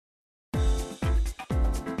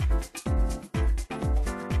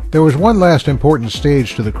There was one last important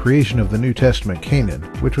stage to the creation of the New Testament canon,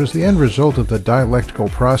 which was the end result of the dialectical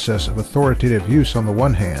process of authoritative use on the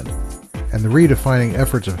one hand, and the redefining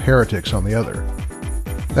efforts of heretics on the other.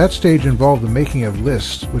 That stage involved the making of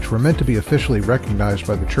lists which were meant to be officially recognized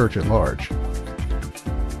by the Church at large.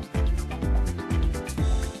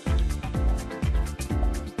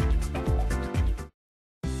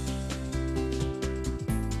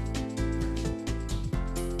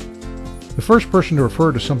 The first person to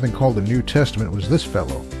refer to something called the New Testament was this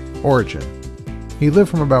fellow, Origen. He lived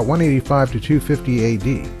from about 185 to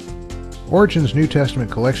 250 AD. Origen's New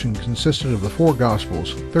Testament collection consisted of the 4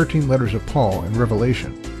 Gospels, 13 letters of Paul, and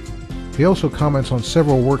Revelation. He also comments on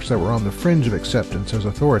several works that were on the fringe of acceptance as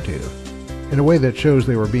authoritative, in a way that shows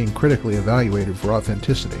they were being critically evaluated for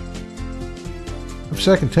authenticity. Of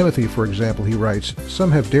 2 Timothy, for example, he writes,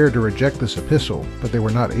 "Some have dared to reject this epistle, but they were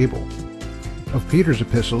not able." Of Peter's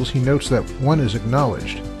epistles, he notes that one is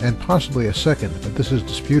acknowledged, and possibly a second, but this is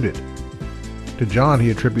disputed. To John he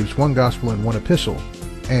attributes 1 gospel and 1 epistle,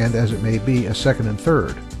 and, as it may be, a second and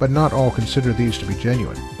third, but not all consider these to be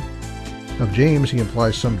genuine. Of James he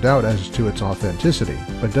implies some doubt as to its authenticity,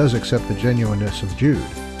 but does accept the genuineness of Jude.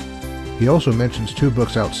 He also mentions 2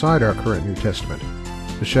 books outside our current New Testament,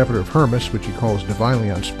 the Shepherd of Hermas, which he calls divinely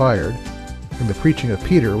inspired, and the Preaching of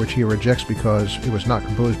Peter, which he rejects because it was not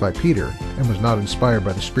composed by Peter and was not inspired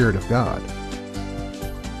by the Spirit of God.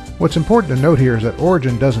 What's important to note here is that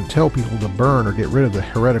Origen doesn't tell people to burn or get rid of the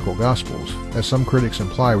heretical Gospels, as some critics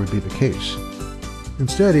imply would be the case.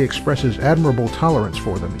 Instead, he expresses admirable tolerance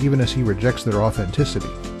for them, even as he rejects their authenticity.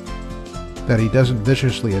 That he doesn't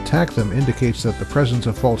viciously attack them indicates that the presence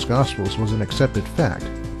of false Gospels was an accepted fact,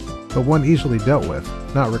 but one easily dealt with,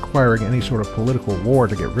 not requiring any sort of political war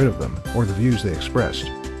to get rid of them, or the views they expressed.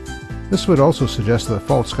 This would also suggest that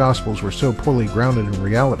false Gospels were so poorly grounded in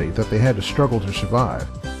reality that they had to struggle to survive.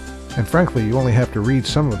 And frankly, you only have to read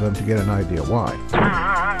some of them to get an idea why.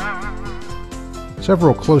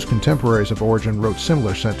 Several close contemporaries of Origen wrote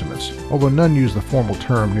similar sentiments, although none use the formal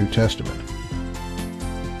term New Testament.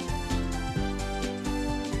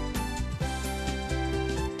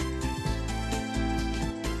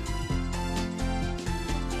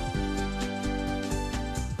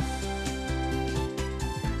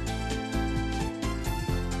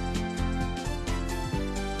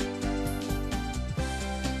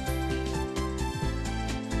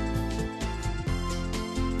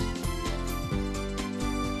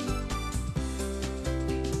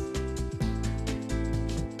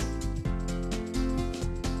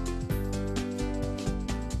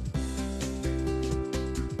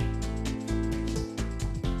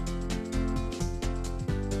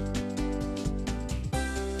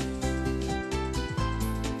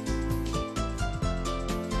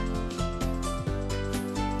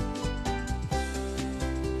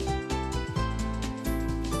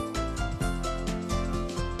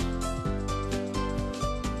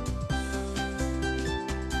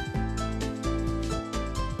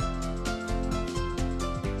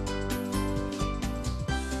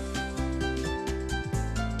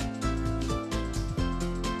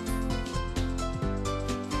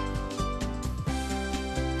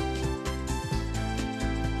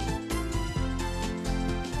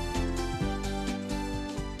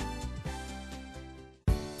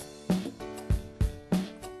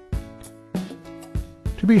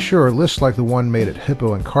 To be sure, lists like the one made at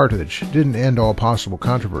Hippo and Carthage didn't end all possible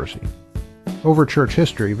controversy. Over church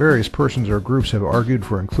history, various persons or groups have argued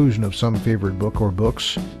for inclusion of some favored book or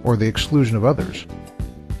books, or the exclusion of others.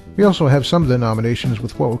 We also have some denominations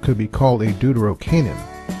with what could be called a Deuterocanon,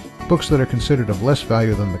 books that are considered of less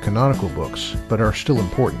value than the canonical books, but are still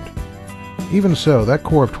important. Even so, that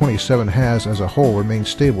core of 27 has, as a whole, remained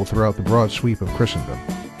stable throughout the broad sweep of Christendom.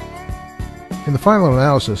 In the final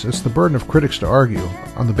analysis, it's the burden of critics to argue,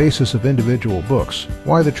 on the basis of individual books,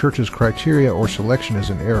 why the Church's criteria or selection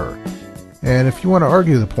is in error. And if you want to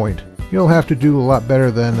argue the point, you'll have to do a lot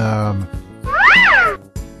better than,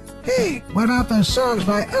 Hey, what about those songs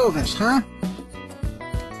by Elvis, huh?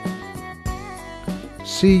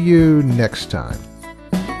 See you next time.